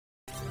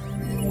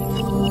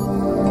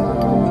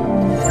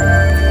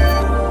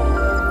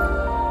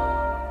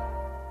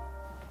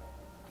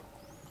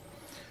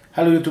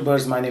Hello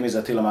YouTubers, my name is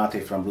Attila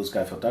Mate from Blue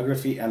Sky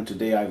Photography, and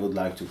today I would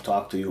like to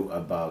talk to you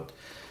about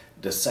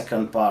the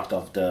second part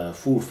of the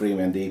full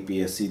frame and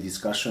APS-C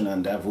discussion,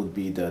 and that would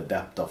be the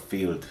depth of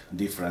field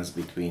difference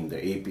between the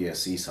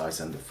APS-C size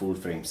and the full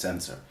frame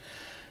sensor.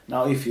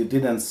 Now, if you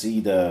didn't see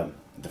the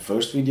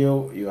first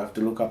video, you have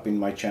to look up in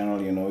my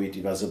channel. You know,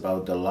 it was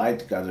about the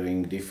light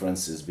gathering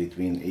differences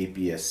between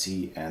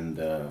APS-C and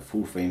the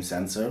full frame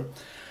sensor.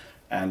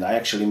 And I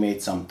actually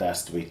made some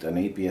tests with an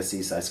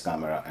APS-C size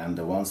camera and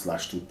the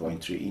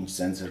 1/2.3 inch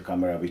sensor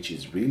camera, which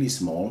is really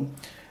small,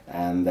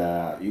 and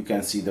you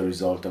can see the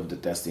result of the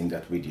test in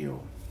that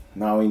video.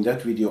 Now, in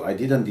that video I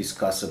didn't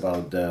discuss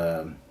about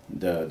the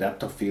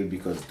depth of field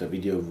because the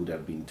video would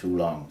have been too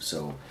long,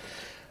 so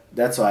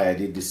that's why I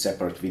did this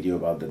separate video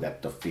about the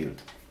depth of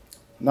field.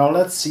 Now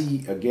let's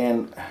see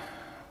again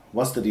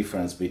what's the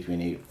difference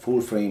between a full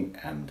frame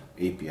and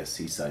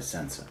APS-C size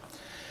sensor.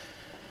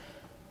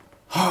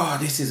 Oh,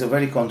 this is a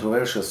very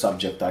controversial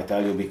subject, I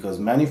tell you, because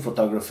many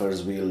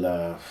photographers will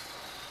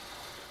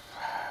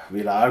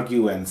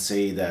argue and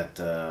say that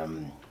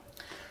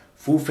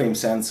full frame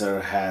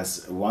sensor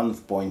has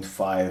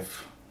 1.5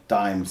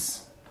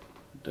 times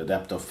the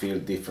depth of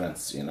field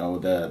difference. You know,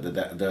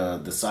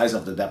 the size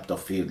of the depth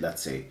of field.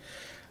 Let's say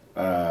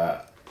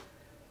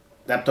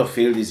depth of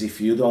field is,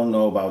 if you don't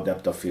know about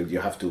depth of field, you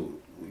have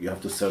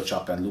to search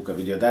up and look a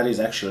video. That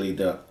is actually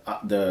the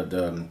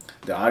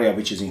area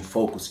which is in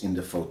focus in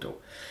the photo.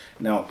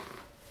 Now,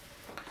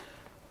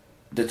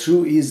 the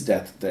truth is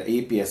that the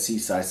APS-C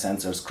size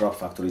sensor's crop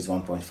factor is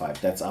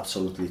 1.5. That's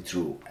absolutely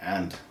true.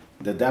 And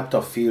the depth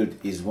of field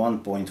is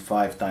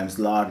 1.5 times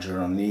larger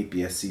on the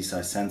APS-C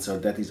size sensor.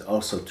 That is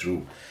also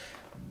true.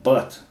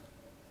 But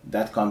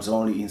that comes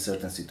only in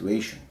certain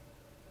situations.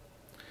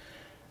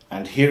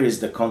 And here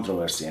is the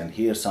controversy, and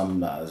here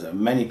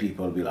many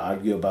people will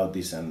argue about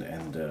this,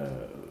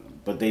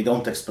 but they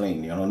don't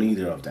explain, you know,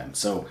 neither of them.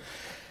 So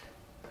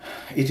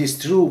it is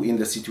true in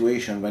the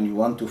situation when you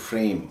want to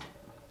frame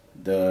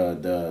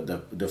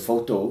the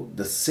photo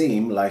the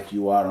same like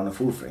you are on a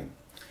full frame.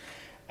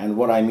 And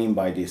what I mean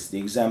by this, the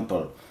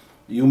example,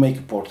 you make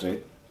a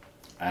portrait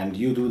and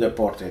you do the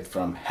portrait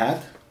from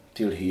head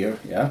till here,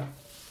 yeah.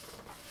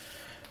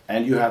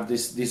 And you have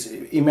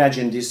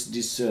imagine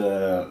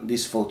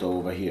this photo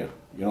over here.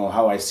 You know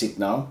how I sit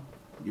now?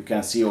 You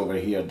can see over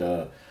here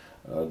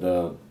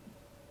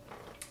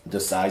the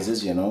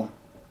sizes, you know.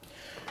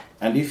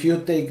 And if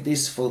you take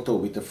this photo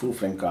with a full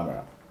frame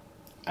camera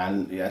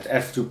and at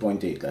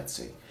f2.8, let's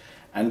say,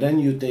 and then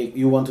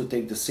you want to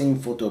take the same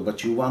photo,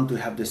 but you want to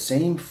have the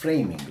same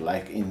framing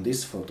like in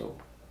this photo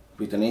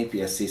with an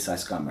APS-C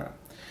size camera,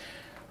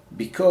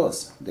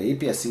 because the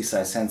APS-C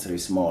size sensor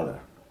is smaller,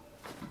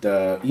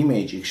 the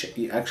image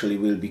actually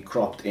will be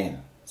cropped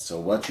in. So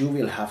what you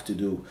will have to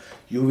do,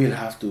 you will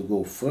have to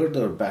go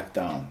further back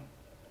down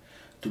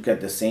to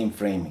get the same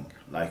framing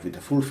like with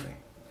the full frame.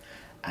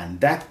 And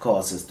that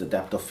causes the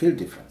depth of field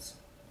difference,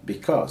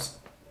 because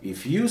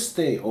if you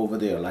stay over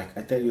there, like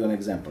I tell you an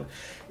example,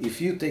 if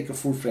you take a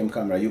full frame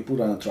camera, you put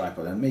on a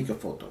tripod and make a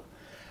photo,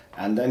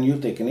 and then you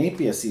take an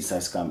APS-C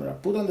size camera,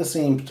 put on the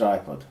same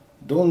tripod,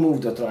 don't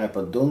move the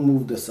tripod, don't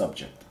move the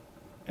subject,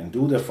 and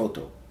do the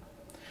photo,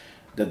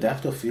 the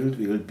depth of field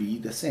will be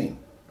the same.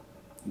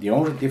 The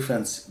only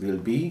difference will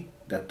be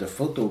that the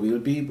photo will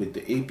be with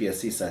the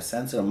APS-C size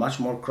sensor much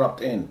more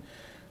cropped in,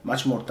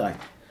 much more tight,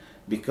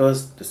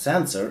 because the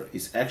sensor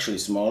is actually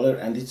smaller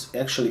and it's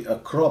actually a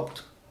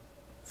cropped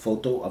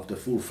photo of the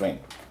full frame.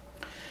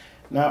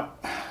 Now,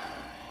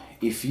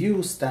 if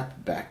you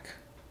step back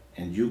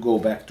and you go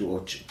back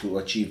to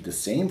achieve the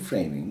same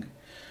framing,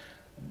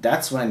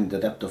 that's when the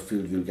depth of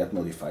field will get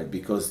modified,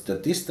 because the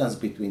distance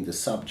between the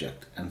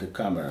subject and the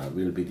camera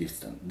will be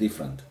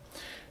different.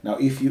 Now,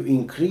 if you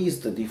increase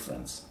the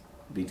difference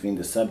between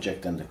the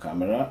subject and the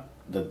camera,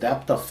 the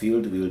depth of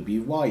field will be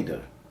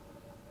wider.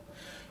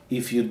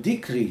 If you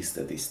decrease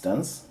the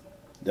distance,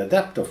 the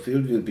depth of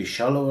field will be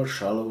shallower,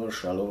 shallower,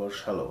 shallower,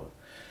 shallower.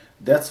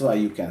 That's why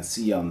you can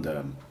see on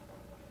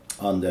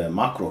the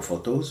macro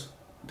photos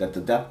that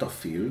the depth of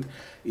field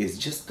is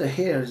just a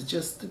hair, it's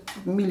just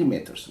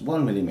millimeters,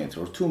 1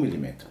 millimeter or 2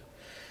 millimeter,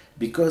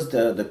 because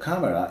the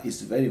camera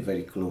is very,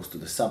 very close to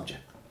the subject.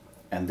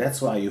 And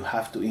that's why you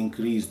have to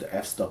increase the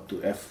f-stop to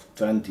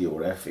f20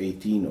 or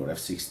f18 or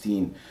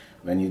f16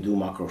 when you do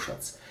macro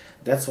shots.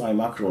 That's why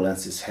macro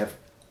lenses have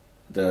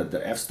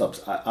the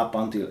f-stops up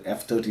until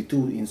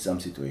f32 in some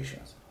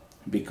situations,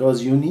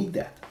 because you need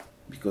that,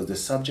 because the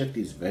subject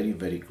is very,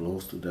 very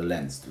close to the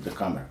lens, to the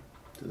camera,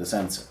 to the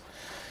sensor.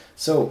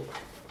 So,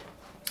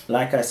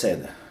 like I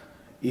said,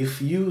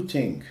 if you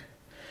think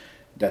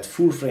that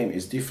full frame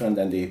is different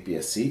than the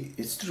APS-C,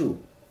 it's true.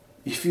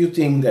 If you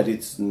think that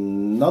it's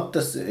not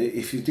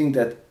if you think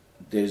that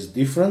there's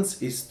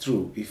difference, it's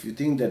true. If you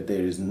think that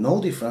there is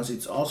no difference,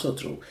 it's also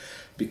true,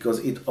 because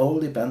it all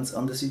depends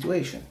on the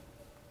situation.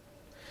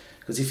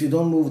 Because if you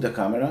don't move the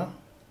camera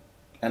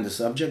and the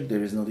subject,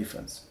 there is no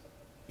difference.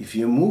 If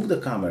you move the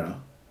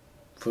camera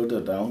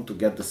further down to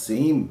get the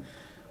same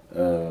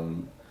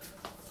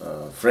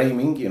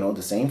framing, you know,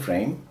 the same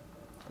frame,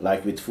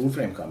 like with full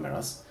frame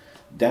cameras,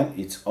 then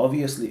it's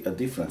obviously a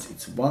difference.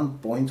 It's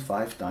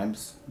 1.5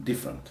 times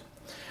different.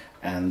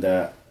 And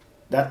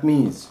that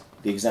means,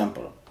 the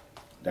example,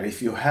 that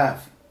if you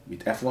have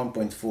with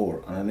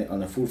f1.4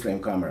 on a full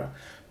frame camera,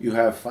 you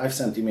have 5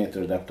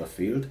 centimeter depth of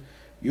field,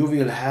 you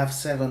will have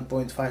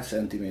 7.5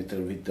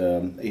 centimeter with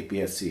the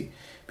APS-C,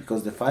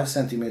 because the 5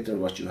 centimeter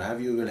what you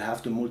will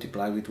have to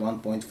multiply with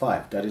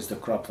 1.5. That is the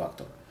crop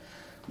factor.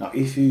 Now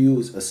if you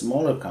use a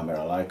smaller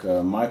camera like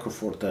a micro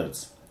four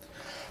thirds,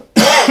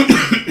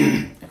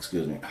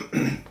 excuse me,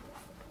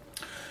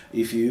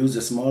 if you use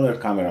a smaller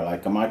camera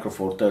like a micro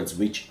four thirds,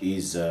 which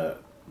is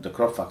the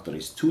crop factor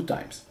is 2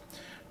 times,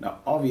 now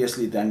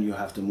obviously then you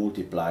have to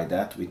multiply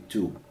that with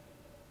 2.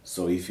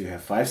 So if you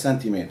have 5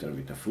 centimeter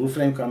with a full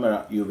frame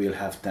camera, you will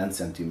have 10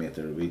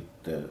 centimeter with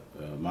the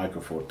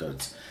micro four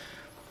thirds.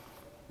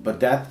 But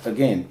that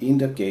again in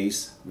the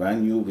case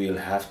when you will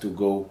have to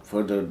go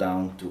further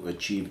down to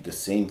achieve the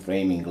same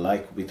framing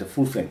like with a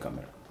full frame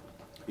camera.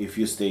 If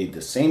you stay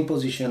the same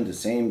position, the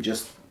same,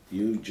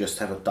 you just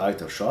have a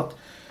tighter shot,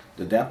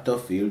 the depth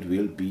of field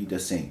will be the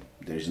same.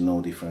 There is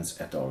no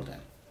difference at all then.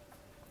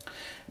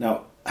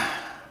 Now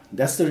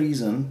that's the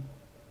reason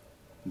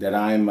that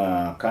I'm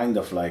kind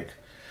of like,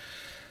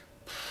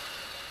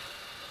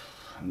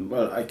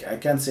 well, I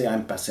can't say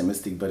I'm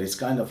pessimistic, but it's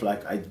kind of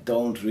like I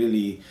don't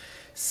really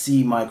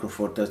see micro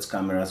four thirds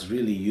cameras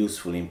really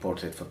useful in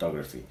portrait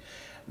photography.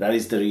 That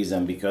is the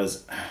reason,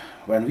 because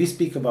when we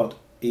speak about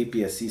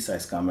APS-C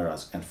size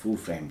cameras and full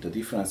frame, the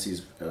difference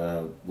is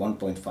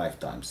 1.5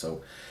 times.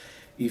 So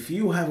if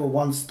you have a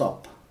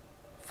one-stop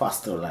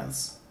faster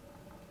lens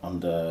on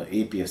the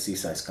APS-C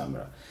size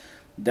camera,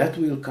 that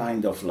will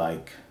kind of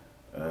like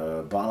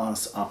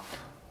balance up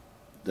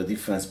the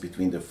difference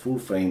between the full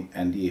frame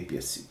and the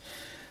APS-C.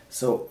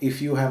 So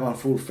if you have on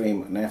full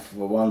frame an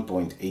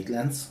f1.8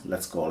 lens,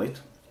 let's call it,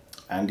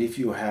 and if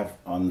you have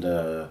on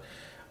the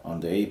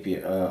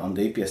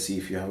APS-C,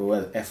 if you have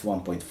a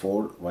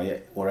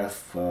f1.4 or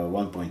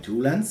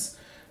f1.2 lens,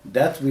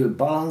 that will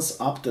balance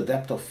up the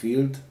depth of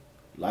field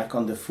like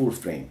on the full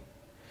frame.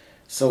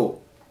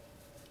 So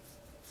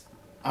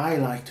I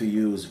like to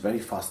use very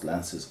fast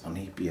lenses on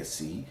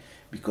APS-C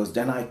because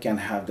then I can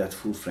have that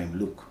full frame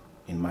look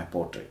in my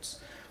portraits.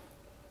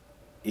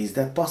 Is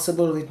that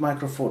possible with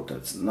micro four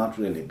thirds? Not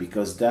really,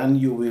 because then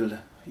you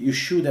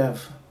should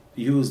have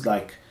used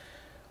like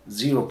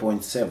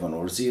 0.7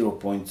 or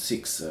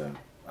 0.6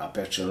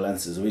 aperture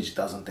lenses, which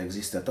doesn't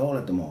exist at all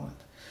at the moment.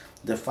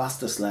 The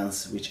fastest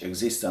lens which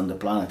exists on the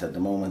planet at the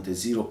moment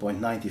is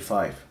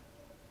 0.95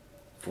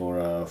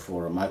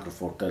 for micro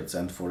four thirds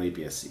and for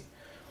APS-C.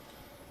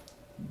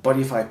 But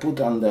if I put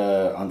on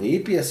the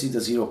APS-C the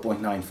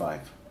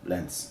 0.95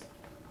 lens,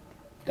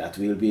 that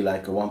will be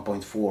like a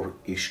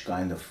 1.4-ish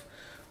kind of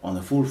on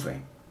a full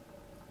frame.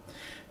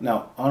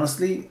 Now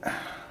honestly,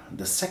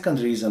 the second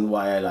reason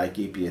why I like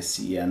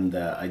APS-C and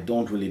I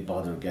don't really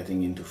bother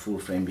getting into full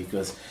frame,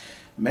 because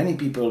many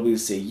people will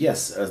say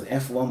yes, an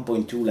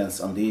f1.2 lens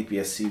on the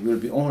APS-C will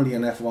be only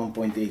an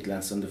f1.8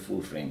 lens on the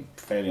full frame.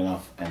 Fair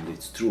enough, and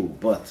it's true,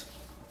 but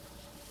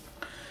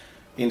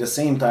in the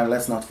same time,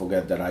 let's not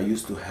forget that I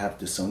used to have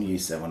the Sony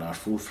A7R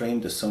full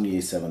frame, the Sony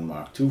A7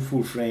 Mark II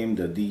full frame,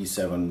 the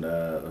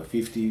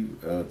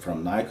D750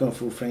 from Nikon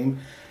full frame,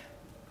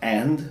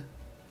 and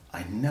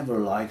I never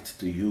liked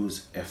to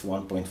use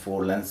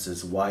f1.4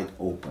 lenses wide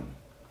open.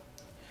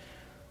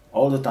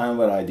 All the time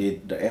where I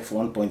did the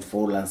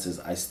f1.4 lenses,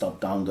 I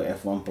stopped down to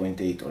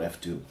f1.8 or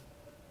f2.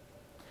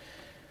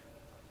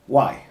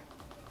 Why?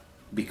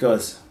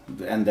 Because,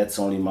 and that's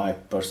only my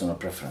personal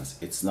preference,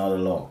 it's not a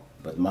law,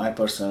 but my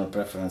personal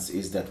preference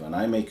is that when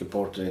I make a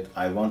portrait,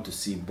 I want to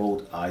see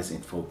both eyes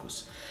in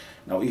focus.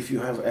 Now if you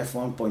have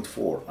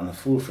f1.4 on a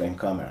full frame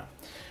camera,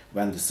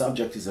 when the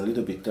subject is a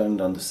little bit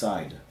turned on the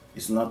side,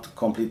 it's not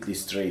completely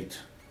straight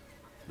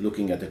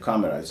looking at the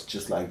camera, it's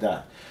just like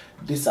that.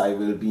 This eye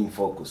will be in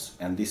focus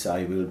and this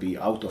eye will be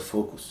out of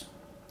focus.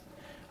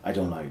 I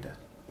don't like that.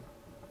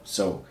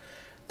 So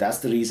that's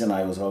the reason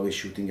I was always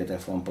shooting at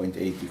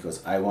f1.8,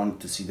 because I want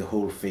to see the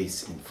whole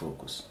face in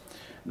focus.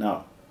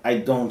 Now I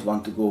don't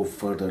want to go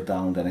further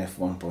down than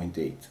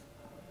f1.8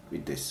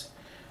 with this.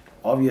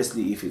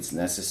 Obviously if it's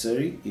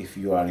necessary, if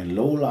you are in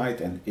low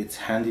light and it's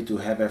handy to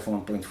have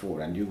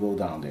f1.4 and you go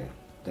down there,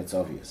 that's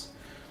obvious.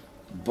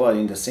 But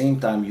in the same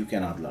time you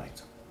cannot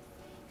light.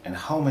 And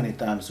how many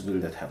times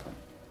will that happen?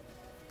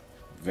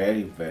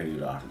 Very, very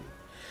rarely.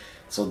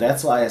 So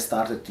that's why I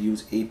started to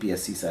use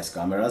APS-C size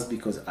cameras,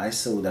 because I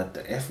saw that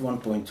the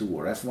f1.2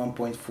 or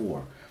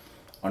f1.4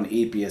 on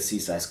APS-C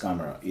size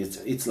camera,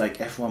 it's like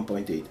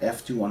f1.8,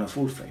 f2 on a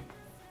full frame.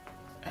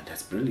 And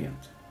that's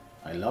brilliant.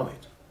 I love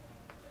it.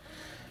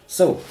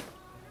 So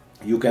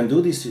you can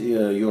do this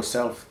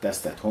yourself,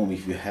 test at home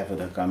if you have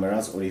the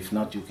cameras, or if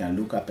not, you can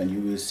look up and you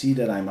will see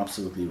that I'm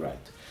absolutely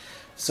right.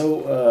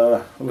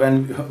 So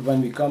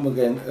when we come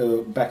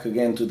again back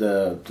again to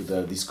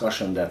the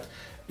discussion that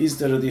is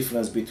there a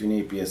difference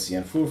between APS-C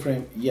and full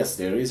frame? Yes,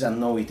 there is, and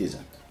no, it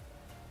isn't.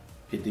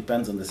 It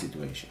depends on the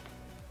situation.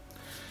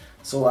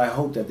 So I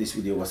hope that this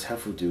video was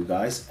helpful to you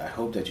guys. I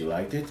hope that you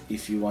liked it.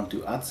 If you want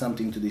to add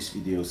something to this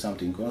video,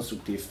 something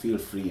constructive, feel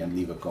free and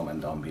leave a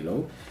comment down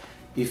below.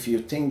 If you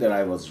think that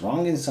I was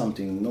wrong in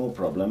something, no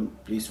problem.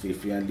 Please feel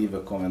free and leave a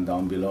comment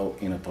down below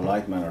in a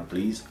polite manner,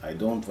 please. I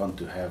don't want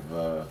to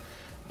have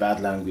bad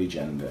language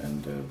and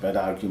bad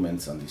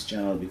arguments on this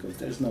channel, because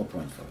there's no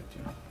point for it,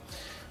 you know.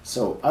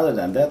 So other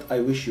than that, I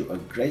wish you a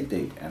great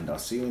day, and I'll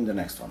see you in the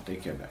next one.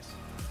 Take care, guys.